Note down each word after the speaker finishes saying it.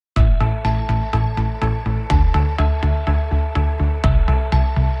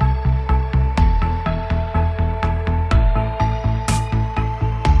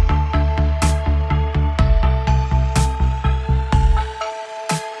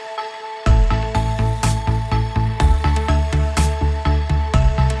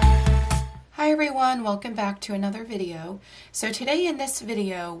welcome back to another video. So today in this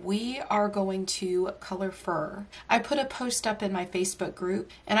video we are going to color fur. I put a post up in my Facebook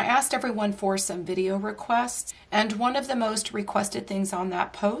group and I asked everyone for some video requests, and one of the most requested things on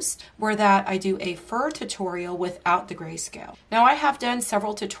that post were that I do a fur tutorial without the grayscale. Now I have done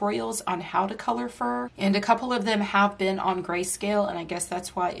several tutorials on how to color fur, and a couple of them have been on grayscale, and I guess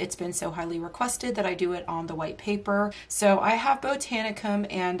that's why it's been so highly requested that I do it on the white paper. So I have Botanicum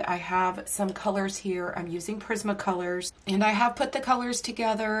and I have some colors here. I'm using Prismacolors, and I have put the colors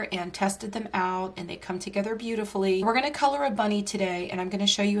together and tested them out, and they come together beautifully. We're going to color a bunny today, and I'm going to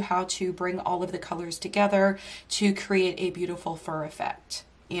show you how to bring all of the colors together to create a beautiful fur effect.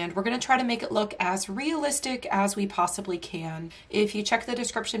 And we're going to try to make it look as realistic as we possibly can. If you check the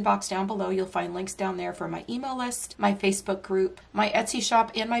description box down below, you'll find links down there for my email list, my Facebook group, my Etsy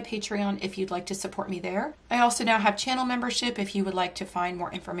shop, and my Patreon if you'd like to support me there. I also now have channel membership. If you would like to find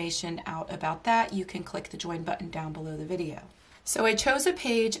more information out about that, you can click the join button down below the video. So I chose a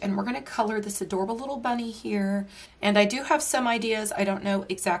page and we're going to color this adorable little bunny here. And I do have some ideas. I don't know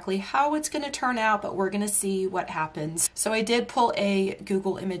exactly how it's going to turn out, but we're going to see what happens. So I did pull a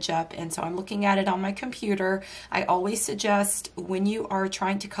Google image up, and so I'm looking at it on my computer. I always suggest when you are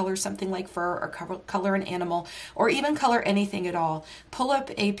trying to color something like fur or color an animal or even color anything at all, pull up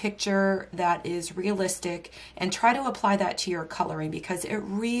a picture that is realistic and try to apply that to your coloring, because it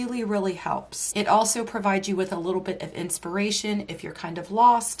really, really helps. It also provides you with a little bit of inspiration if you're kind of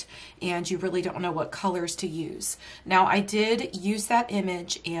lost and you really don't know what colors to use. Now I did use that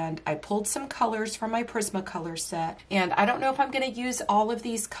image and I pulled some colors from my Prismacolor set, and I don't know if I'm going to use all of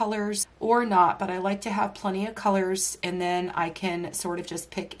these colors or not, but I like to have plenty of colors, and then I can sort of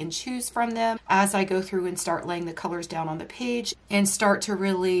just pick and choose from them as I go through and start laying the colors down on the page and start to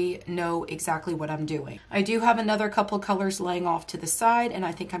really know exactly what I'm doing. I do have another couple colors laying off to the side, and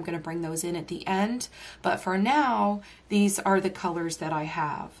I think I'm going to bring those in at the end, but for now these are the colors that I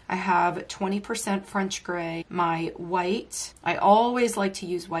have. I have 20% French gray, my white. I always like to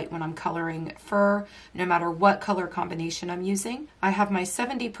use white when I'm coloring fur, no matter what color combination I'm using. I have my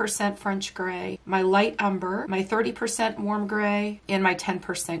 70% French gray, my light umber, my 30% warm gray, and my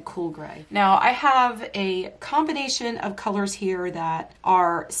 10% cool gray. Now I have a combination of colors here that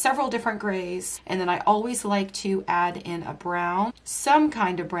are several different grays, and then I always like to add in a brown, some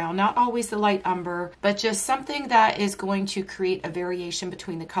kind of brown, not always the light umber, but just something that is going to create a variation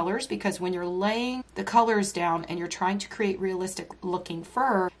between the colors, because when you're laying the colors down and you're trying to create realistic looking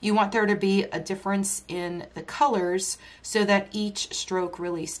fur, you want there to be a difference in the colors so that each stroke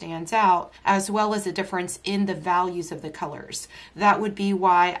really stands out, as well as a difference in the values of the colors. That would be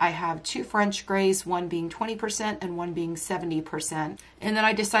why I have two French grays, one being 20% and one being 70%. And then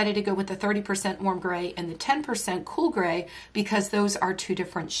I decided to go with the 30% warm gray and the 10% cool gray, because those are two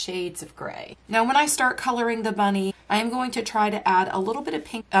different shades of gray. Now when I start coloring the bunny, I am going to try to add a little bit of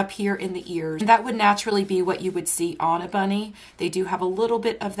pink up here in the ears. And that would naturally be what you would see on a bunny. They do have a little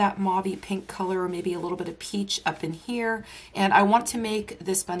bit of that mauvey pink color, or maybe a little bit of peach up in here. And I want to make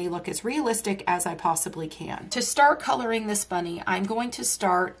this bunny look as realistic as I possibly can. To start coloring this bunny, I'm going to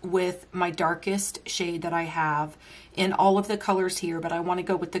start with my darkest shade that I have in all of the colors here, but I want to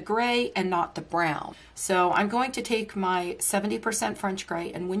go with the gray and not the brown. So I'm going to take my 70% French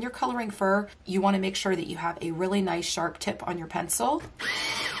gray, and when you're coloring fur, you want to make sure that you have a really nice sharp tip on your pencil.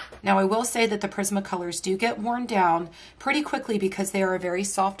 Now I will say that the Prismacolors do get worn down pretty quickly because they are a very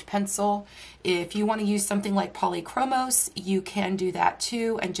soft pencil. If you want to use something like polychromos, you can do that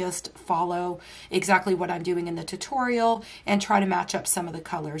too and just follow exactly what I'm doing in the tutorial and try to match up some of the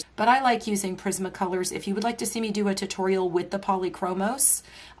colors. But I like using Prismacolors. If you would like to see me do a tutorial with the polychromos,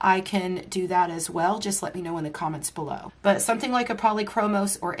 I can do that as well. Just let me know in the comments below. But something like a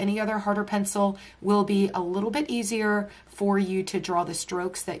polychromos or any other harder pencil will be a little bit easier for you to draw the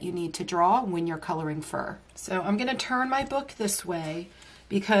strokes that you need to draw when you're coloring fur. So I'm going to turn my book this way,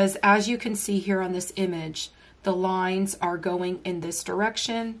 because as you can see here on this image, the lines are going in this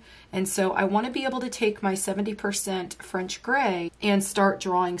direction. And so I want to be able to take my 70% French gray and start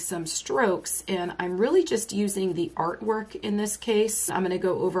drawing some strokes. And I'm really just using the artwork in this case. I'm going to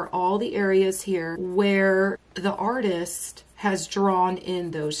go over all the areas here where the artist has drawn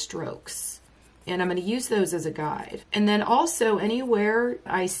in those strokes. And I'm going to use those as a guide. And then also anywhere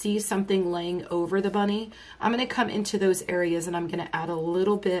I see something laying over the bunny, I'm going to come into those areas and I'm going to add a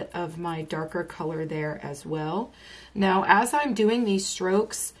little bit of my darker color there as well. Now, as I'm doing these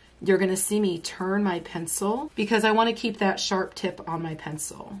strokes, you're going to see me turn my pencil because I want to keep that sharp tip on my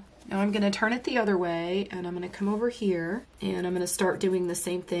pencil. Now I'm going to turn it the other way, and I'm going to come over here, and I'm going to start doing the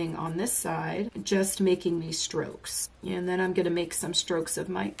same thing on this side, just making these strokes. And then I'm going to make some strokes of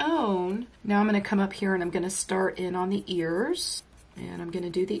my own. Now I'm going to come up here and I'm going to start in on the ears. And I'm going to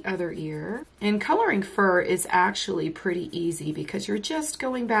do the other ear. And coloring fur is actually pretty easy because you're just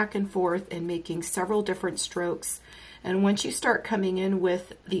going back and forth and making several different strokes. And once you start coming in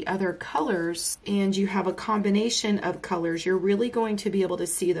with the other colors and you have a combination of colors, you're really going to be able to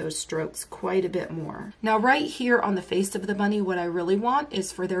see those strokes quite a bit more. Now right here on the face of the bunny, what I really want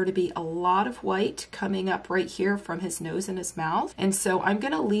is for there to be a lot of white coming up right here from his nose and his mouth. And so I'm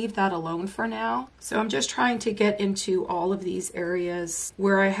going to leave that alone for now. So I'm just trying to get into all of these areas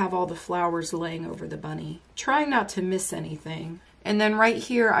where I have all the flowers laying over the bunny, trying not to miss anything. And then right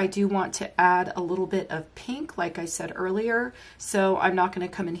here, I do want to add a little bit of pink, like I said earlier. So I'm not going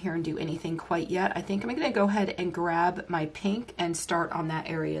to come in here and do anything quite yet. I think I'm going to go ahead and grab my pink and start on that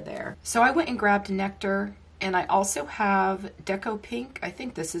area there. So I went and grabbed Nectar, and I also have Deco Pink. I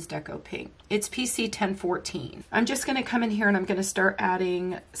think this is Deco Pink. It's PC 1014. I'm just going to come in here and I'm going to start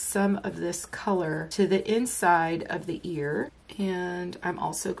adding some of this color to the inside of the ear. And I'm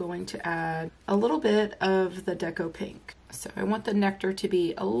also going to add a little bit of the Deco Pink. So I want the Nectar to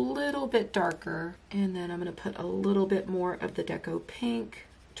be a little bit darker, and then I'm going to put a little bit more of the Deco Pink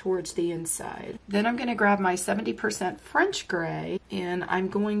towards the inside. Then I'm going to grab my 70% French Gray, and I'm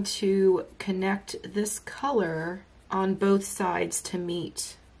going to connect this color on both sides to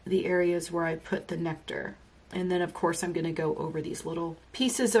meet the areas where I put the Nectar. And then of course I'm going to go over these little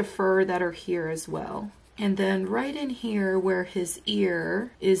pieces of fur that are here as well. And then right in here where his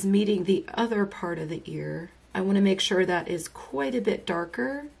ear is meeting the other part of the ear, I want to make sure that is quite a bit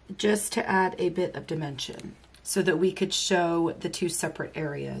darker just to add a bit of dimension so that we could show the two separate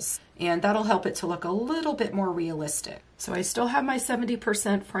areas. And that'll help it to look a little bit more realistic. So I still have my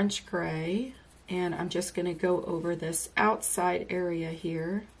 70% French Gray, and I'm just going to go over this outside area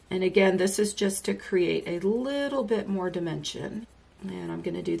here. And again, this is just to create a little bit more dimension. And I'm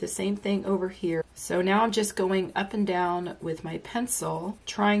going to do the same thing over here. So now I'm just going up and down with my pencil,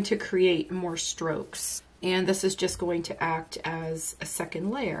 trying to create more strokes. And this is just going to act as a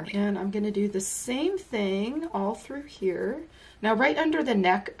second layer. And I'm going to do the same thing all through here. Now right under the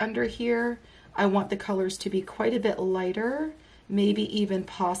neck under here, I want the colors to be quite a bit lighter, maybe even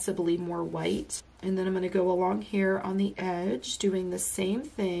possibly more white. And then I'm going to go along here on the edge doing the same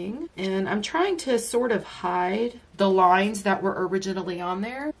thing. And I'm trying to sort of hide the lines that were originally on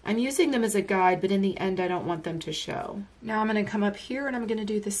there. I'm using them as a guide, but in the end I don't want them to show. Now I'm going to come up here and I'm going to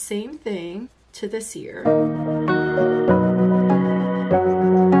do the same thing to this ear.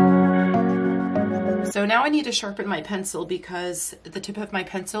 So now I need to sharpen my pencil because the tip of my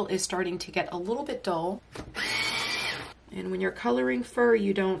pencil is starting to get a little bit dull. And when you're coloring fur,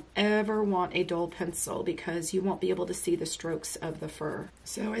 you don't ever want a dull pencil because you won't be able to see the strokes of the fur.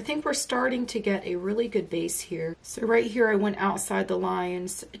 So I think we're starting to get a really good base here. So right here I went outside the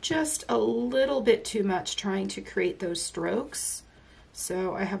lines just a little bit too much trying to create those strokes.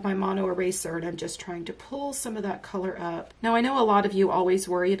 So I have my mono eraser and I'm just trying to pull some of that color up. Now I know a lot of you always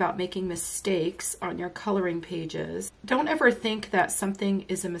worry about making mistakes on your coloring pages. Don't ever think that something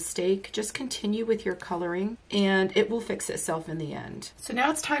is a mistake. Just continue with your coloring and it will fix itself in the end. So now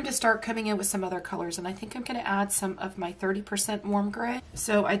it's time to start coming in with some other colors, and I think I'm going to add some of my 30% warm gray.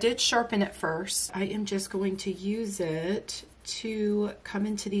 So I did sharpen it first. I am just going to use it to come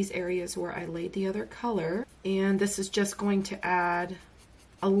into these areas where I laid the other color, and this is just going to add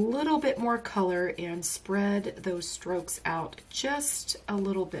a little bit more color and spread those strokes out just a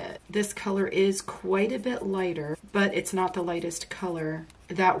little bit. This color is quite a bit lighter, but it's not the lightest color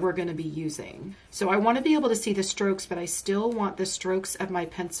that we're going to be using. So I want to be able to see the strokes, but I still want the strokes of my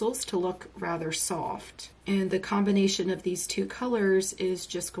pencils to look rather soft. And the combination of these two colors is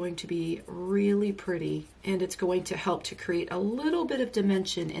just going to be really pretty, and it's going to help to create a little bit of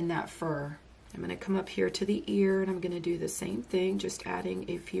dimension in that fur. I'm going to come up here to the ear and I'm going to do the same thing, just adding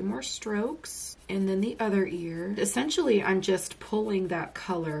a few more strokes. And then the other ear. Essentially, I'm just pulling that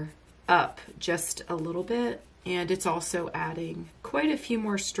color up just a little bit, and it's also adding quite a few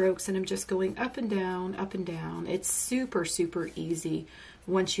more strokes, and I'm just going up and down, up and down. It's super, super easy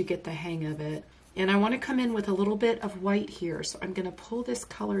once you get the hang of it. And I want to come in with a little bit of white here, so I'm going to pull this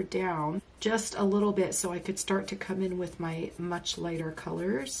color down just a little bit so I could start to come in with my much lighter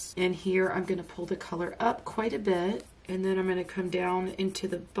colors. And here I'm going to pull the color up quite a bit, and then I'm going to come down into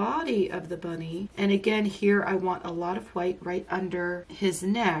the body of the bunny. And again, here I want a lot of white right under his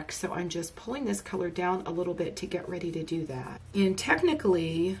neck, so I'm just pulling this color down a little bit to get ready to do that. And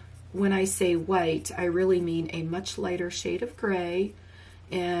technically, when I say white, I really mean a much lighter shade of gray.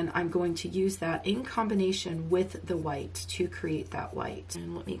 and I'm going to use that in combination with the white to create that white.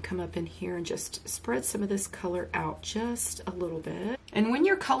 And let me come up in here and just spread some of this color out just a little bit. And when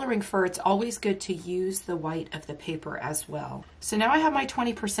you're coloring fur, it's always good to use the white of the paper as well. So now I have my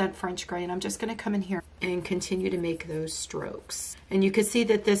 20% French gray, and I'm just going to come in here and continue to make those strokes. And you can see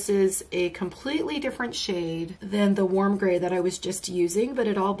that this is a completely different shade than the warm gray that I was just using, but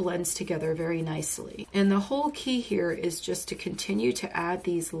it all blends together very nicely. And the whole key here is just to continue to add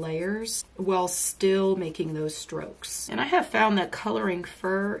these layers while still making those strokes. And I have found that coloring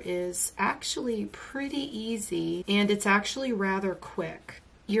fur is actually pretty easy, and it's actually rather quick.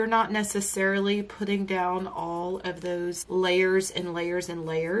 You're not necessarily putting down all of those layers and layers and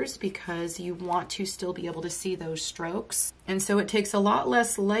layers because you want to still be able to see those strokes. And so it takes a lot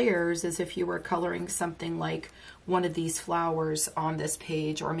less layers as if you were coloring something like one of these flowers on this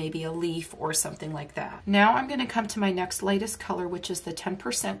page, or maybe a leaf or something like that. Now I'm going to come to my next latest color, which is the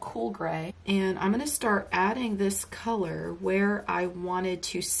 10% cool gray, and I'm going to start adding this color where I wanted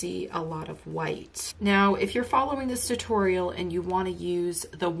to see a lot of white. Now if you're following this tutorial and you want to use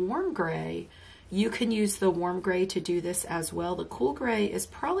the warm gray, you can use the warm gray to do this as well. The cool gray is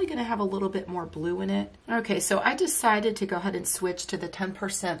probably going to have a little bit more blue in it. Okay, so I decided to go ahead and switch to the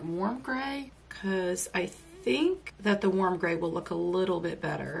 10% warm gray because I think that the warm gray will look a little bit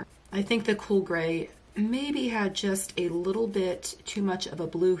better. I think the cool gray maybe had just a little bit too much of a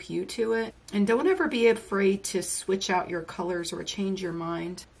blue hue to it. And don't ever be afraid to switch out your colors or change your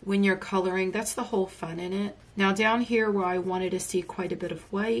mind when you're coloring. That's the whole fun in it. Now down here where I wanted to see quite a bit of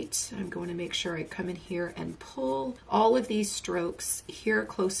white, I'm going to make sure I come in here and pull all of these strokes here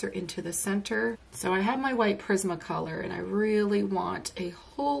closer into the center. So I have my white Prismacolor, and I really want a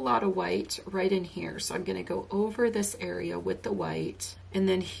whole lot of white right in here. So I'm going to go over this area with the white, and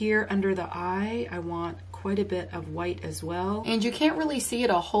then here under the eye I want quite a bit of white as well. And you can't really see it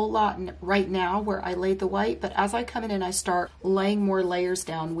a whole lot right now where I laid the white, but as I come in and I start laying more layers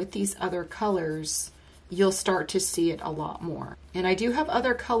down with these other colors, you'll start to see it a lot more. And I do have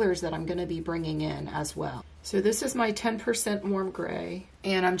other colors that I'm going to be bringing in as well. So this is my 10% warm gray,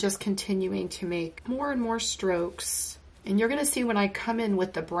 and I'm just continuing to make more and more strokes. And you're going to see when I come in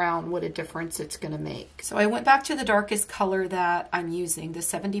with the brown what a difference it's going to make. So I went back to the darkest color that I'm using, the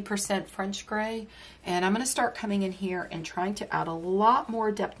 70% French gray, and I'm going to start coming in here and trying to add a lot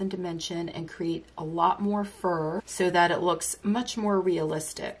more depth and dimension and create a lot more fur so that it looks much more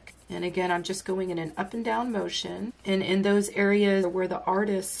realistic. And again, I'm just going in an up and down motion, and in those areas where the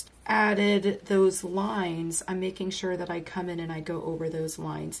artist added those lines, I'm making sure that I come in and I go over those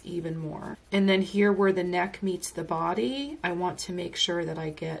lines even more. And then here where the neck meets the body, I want to make sure that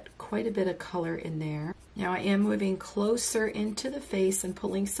I get quite a bit of color in there. Now I am moving closer into the face and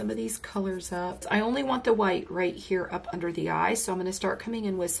pulling some of these colors up. I only want the white right here up under the eye, so I'm going to start coming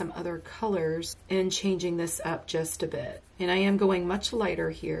in with some other colors and changing this up just a bit. And I am going much lighter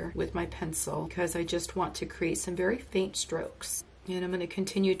here with my pencil because I just want to create some very faint strokes. And I'm going to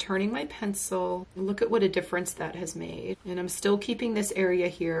continue turning my pencil. Look at what a difference that has made. And I'm still keeping this area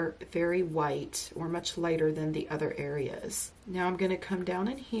here very white, or much lighter than the other areas. Now I'm going to come down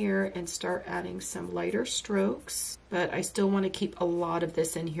in here and start adding some lighter strokes, but I still want to keep a lot of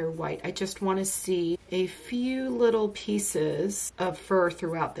this in here white. I just want to see a few little pieces of fur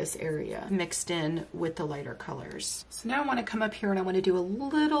throughout this area mixed in with the lighter colors. So now I want to come up here and I want to do a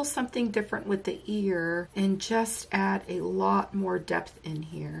little something different with the ear and just add a lot more depth in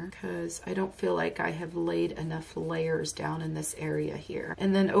here because I don't feel like I have laid enough layers down in this area here.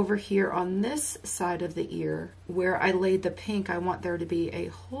 And then over here on this side of the ear where I laid the pink, I want there to be a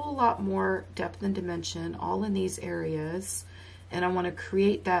whole lot more depth and dimension all in these areas, and I want to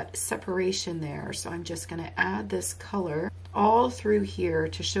create that separation there. So I'm just going to add this color all through here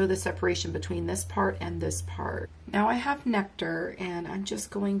to show the separation between this part and this part. Now I have nectar, and I'm just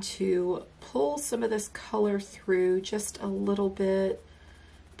going to pull some of this color through just a little bit,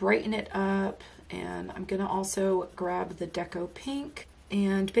 brighten it up, and I'm going to also grab the Deco Pink,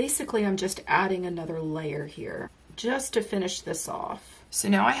 and basically I'm just adding another layer here just to finish this off. So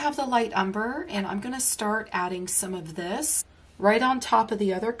now I have the light umber, and I'm going to start adding some of this right on top of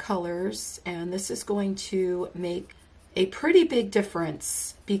the other colors, and this is going to make a pretty big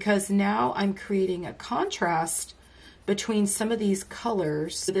difference because now I'm creating a contrast between some of these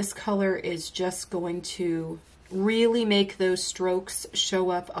colors. This color is just going to really make those strokes show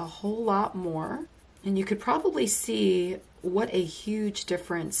up a whole lot more, and you could probably see what a huge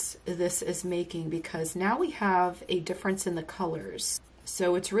difference this is making because now we have a difference in the colors.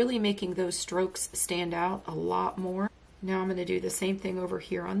 So it's really making those strokes stand out a lot more. Now I'm going to do the same thing over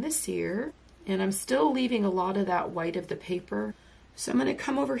here on this ear, and I'm still leaving a lot of that white of the paper So I'm going to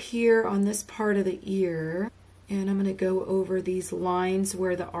come over here on this part of the ear, and I'm going to go over these lines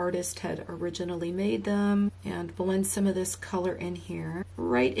where the artist had originally made them and blend some of this color in here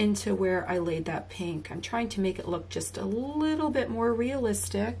right into where I laid that pink. I'm trying to make it look just a little bit more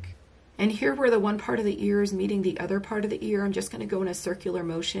realistic. And here where the one part of the ear is meeting the other part of the ear, I'm just going to go in a circular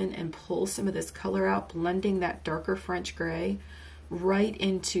motion and pull some of this color out, blending that darker French gray right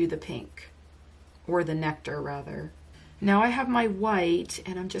into the pink, or the nectar rather. Now I have my white,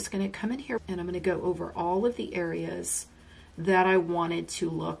 and I'm just going to come in here and I'm going to go over all of the areas that I wanted to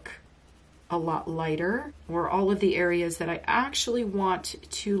look a lot lighter, or all of the areas that I actually want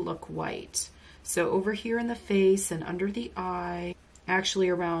to look white. So over here in the face and under the eye, actually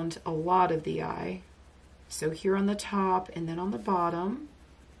around a lot of the eye. So here on the top and then on the bottom,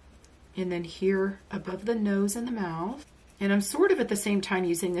 and then here above the nose and the mouth. And I'm sort of at the same time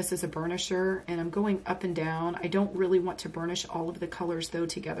using this as a burnisher, and I'm going up and down. I don't really want to burnish all of the colors though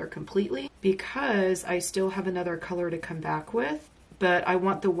together completely, because I still have another color to come back with, but I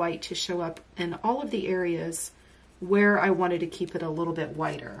want the white to show up in all of the areas where I wanted to keep it a little bit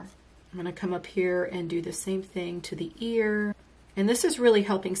whiter. I'm going to come up here and do the same thing to the ear. And this is really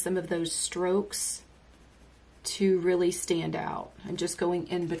helping some of those strokes to really stand out. I'm just going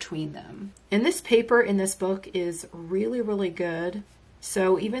in between them. And this paper in this book is really, really good.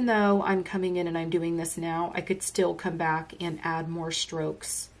 So even though I'm coming in and I'm doing this now, I could still come back and add more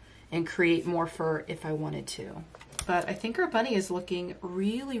strokes and create more fur if I wanted to. But I think our bunny is looking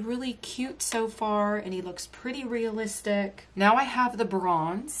really, really cute so far, and he looks pretty realistic. Now I have the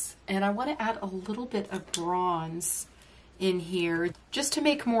bronze, and I want to add a little bit of bronze in here just to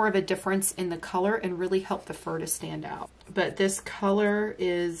make more of a difference in the color and really help the fur to stand out. But this color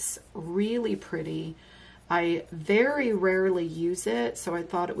is really pretty. I very rarely use it, so I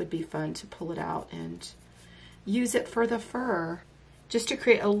thought it would be fun to pull it out and use it for the fur, just to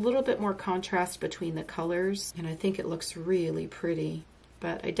create a little bit more contrast between the colors. And I think it looks really pretty.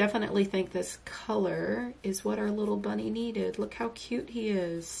 But I definitely think this color is what our little bunny needed. Look how cute he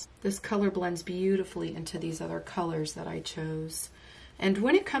is. This color blends beautifully into these other colors that I chose. And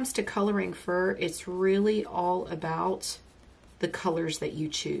when it comes to coloring fur, it's really all about the colors that you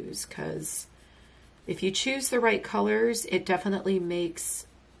choose, because if you choose the right colors, it definitely makes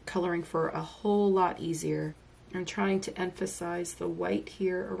coloring fur a whole lot easier. I'm trying to emphasize the white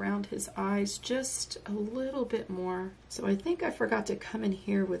here around his eyes just a little bit more. So I think I forgot to come in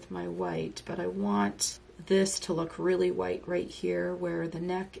here with my white, but I want this to look really white right here where the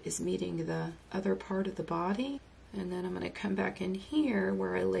neck is meeting the other part of the body. And then I'm going to come back in here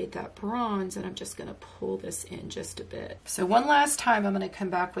where I laid that bronze, and I'm just going to pull this in just a bit. So one last time I'm going to come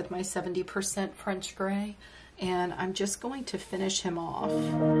back with my 70% French gray, and I'm just going to finish him off.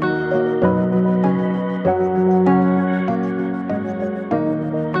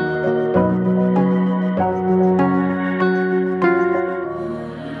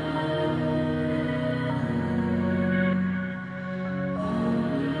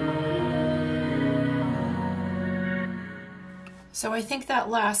 So I think that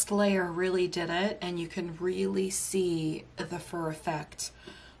last layer really did it, and you can really see the fur effect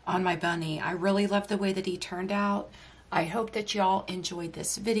on my bunny. I really love the way that he turned out. I hope that y'all enjoyed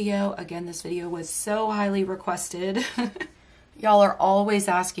this video. Again, this video was so highly requested. Y'all are always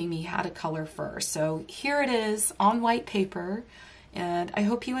asking me how to color fur. So here it is on white paper, and I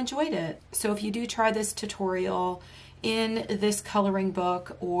hope you enjoyed it. So if you do try this tutorial in this coloring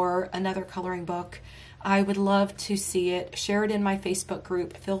book or another coloring book, I would love to see it. Share it in my Facebook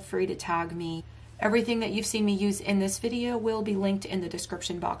group. Feel free to tag me. Everything that you've seen me use in this video will be linked in the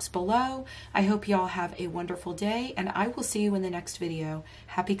description box below. I hope y'all have a wonderful day, and I will see you in the next video.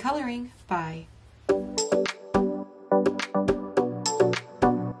 Happy coloring. Bye.